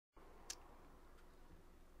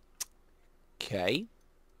Okay.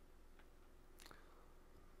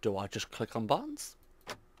 Do I just click on buttons?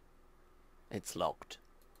 It's locked.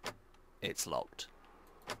 It's locked.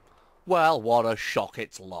 Well, what a shock,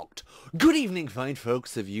 it's locked. Good evening, fine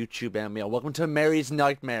folks of YouTube and me. Welcome to Mary's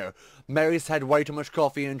Nightmare. Mary's had way too much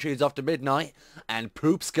coffee and she's off to midnight, and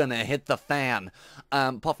poop's gonna hit the fan.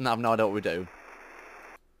 Apart from that, I have no idea what we do.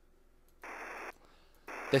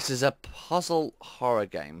 This is a puzzle horror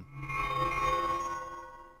game.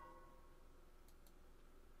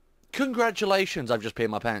 Congratulations, I've just peed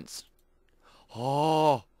my pants.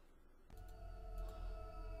 Oh.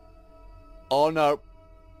 Oh no.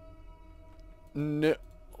 No.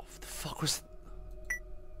 What the fuck was...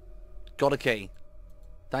 Got a key.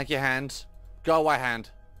 Thank you, hand. Go away, hand.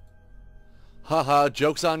 Haha,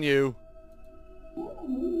 joke's on you.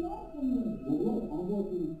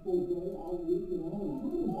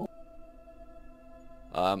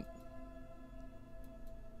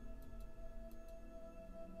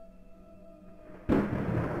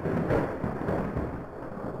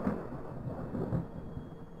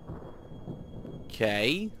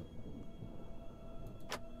 Okay.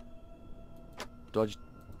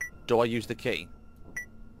 Do I use the key?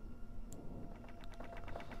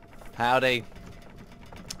 Howdy.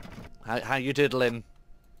 How you diddling?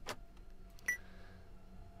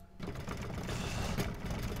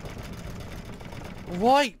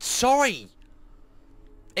 Right, sorry.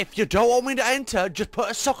 If you don't want me to enter, just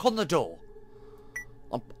put a sock on the door.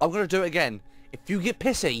 I'm gonna do it again. If you get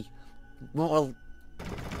pissy, well...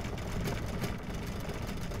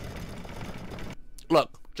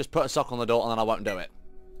 Look, just put a sock on the door and then I won't do it.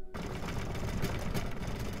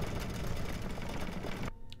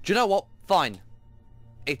 Do you know what? Fine.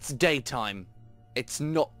 It's daytime. It's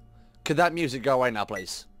not... Could that music go away now,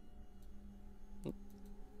 please?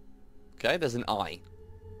 Okay, there's an eye.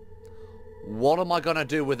 What am I gonna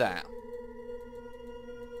do with that?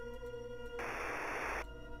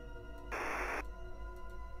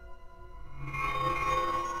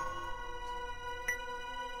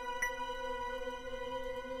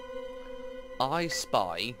 I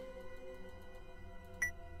spy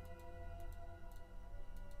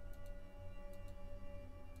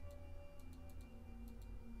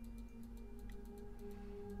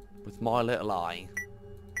with my little eye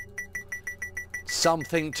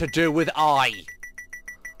something to do with eye.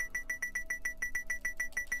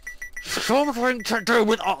 Something to do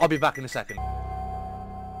with eye. I'll be back in a second.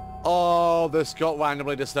 Oh, this got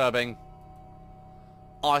randomly disturbing.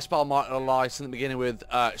 I spell my little eye in the beginning with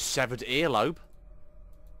severed earlobe.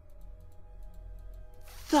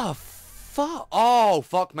 The fuck? Oh,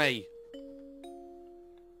 fuck me.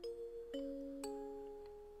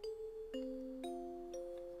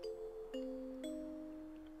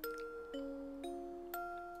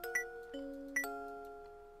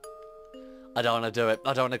 I don't want to do it.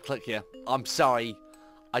 I don't want to click you. I'm sorry.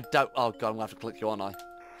 I don't... Oh, God, I'm going to have to click you, aren't I?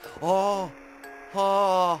 Oh.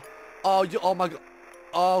 Oh. Oh, oh my God.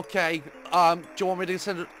 Okay. Do you want me to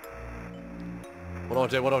send it? What do I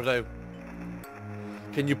do? What do I do?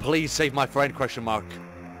 Can you please save my friend? Question mark.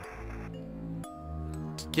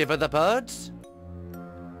 Give her the birds?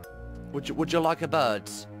 Would you like a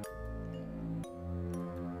birds?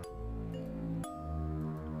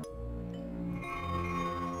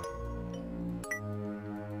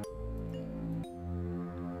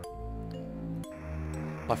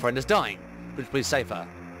 My friend is dying. Would you please save her?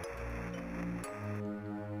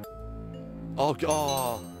 Oh,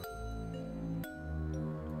 God.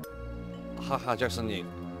 Haha, joke's on you.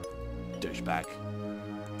 Douchebag.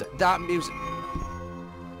 That music...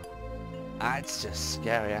 That's just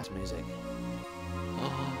scary-ass music.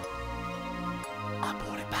 Oh. I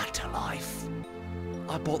brought it back to life.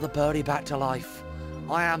 I brought the birdie back to life.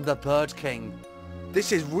 I am the Bird King.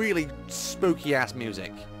 This is really spooky-ass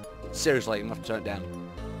music. Seriously, I'm going to have to turn it down.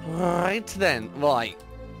 Right then. Right.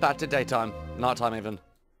 Back to daytime. Nighttime even.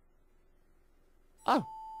 Oh.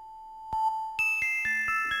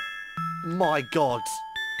 My God.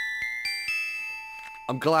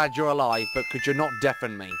 I'm glad you're alive, but could you not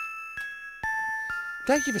deafen me?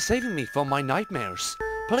 Thank you for saving me from my nightmares.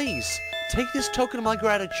 Please, take this token of my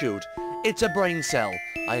gratitude. It's a brain cell.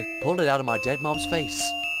 I pulled it out of my dead mom's face.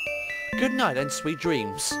 Good night and sweet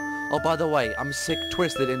dreams. Oh, by the way, I'm a sick,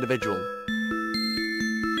 twisted individual.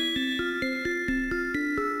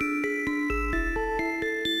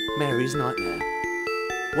 Mary's Nightmare.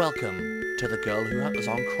 Welcome to the girl who was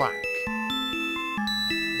on crack.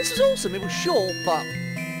 This is awesome. It was short, but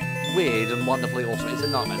weird and wonderfully awesome. It's a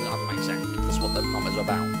nightmare. That doesn't make sense. That's what the nightmares are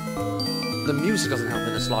about. The music doesn't help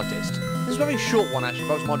in the slightest. This is a very short one, actually.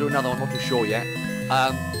 Folks might do another one. I'm not too sure yet.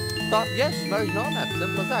 thought, yes, very nightmare.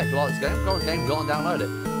 Simple as that. If you like this game, go on game, go and download it.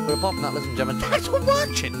 But apart from that, ladies and gentlemen, thanks for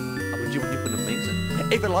watching. I mean, you've been amazing.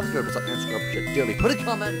 If you like this video, please like and subscribe. Shit, dearly. Put a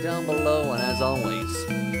comment down below, and as always,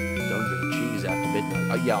 don't drink cheese after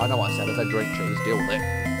midnight. Oh yeah, I know what I said. I said drink cheese. Deal with it.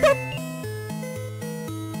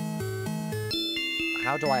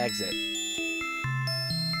 How do I exit?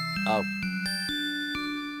 Oh.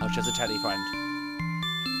 Oh, she's a teddy friend.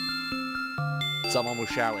 Someone was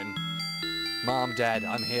shouting, Mom, Dad,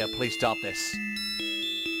 I'm here, please stop this.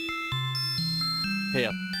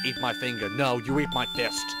 Here, eat my finger. No, you eat my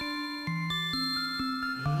fist.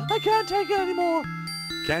 I can't take it anymore.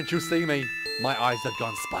 Can't you see me? My eyes have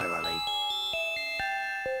gone spirally.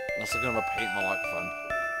 I'm also going to repeat my microphone.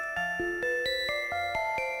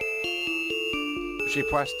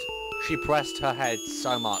 She pressed her head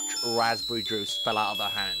so much, raspberry juice fell out of her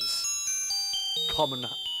hands.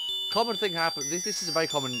 Common thing happened. This is a very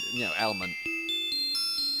common, element.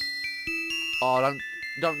 Oh,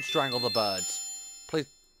 don't strangle the birds, please.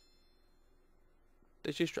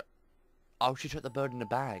 Did she Oh, she took the bird in a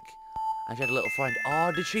bag, and she had a little friend.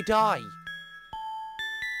 Oh, did she die?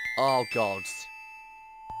 Oh God.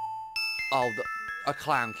 Oh, a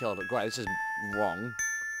clown killed her. Great. This is wrong.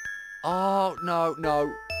 Oh no.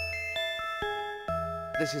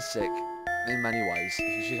 This is sick in many ways.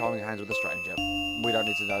 She's holding hands with a stranger. We don't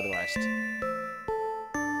need to know the rest.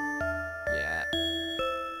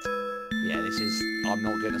 Yeah, this is... I'm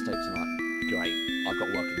not getting to sleep tonight. Great. I've got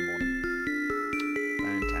work in the morning.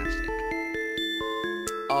 Fantastic.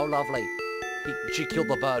 Oh, lovely. She killed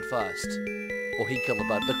the bird first. Or he killed the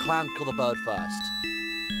bird. The clown killed the bird first.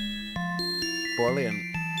 Brilliant.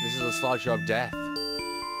 This is a slideshow of death.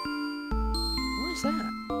 What is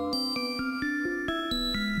that?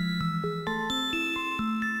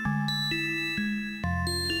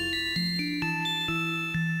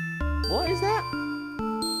 What is that?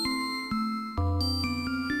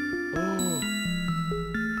 Oh.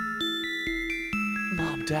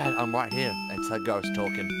 Mom, Dad, I'm right here. It's her ghost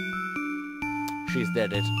talking. She's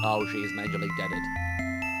deaded. Oh, she's majorly deaded.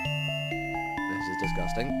 This is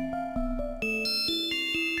disgusting.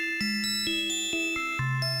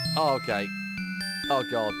 Oh, okay. Oh,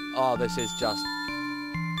 God. Oh, this is just...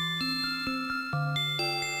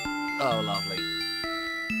 Oh, lovely.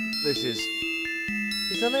 This is...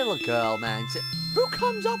 It's a little girl, man. Who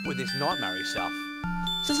comes up with this nightmare stuff?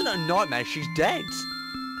 This isn't a nightmare, she's dead.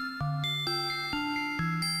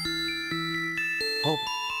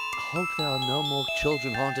 Hope there are no more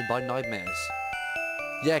children haunted by nightmares.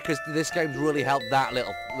 Yeah, because this game's really helped that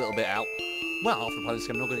little bit out. Well, after playing this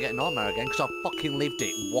game, I'm not going to get a nightmare again, because I fucking lived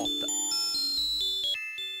it. What the...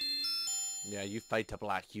 Yeah, you fade to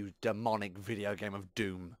black, you demonic video game of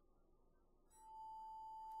doom.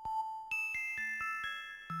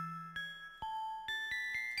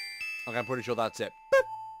 Okay, I'm pretty sure that's it. Boop.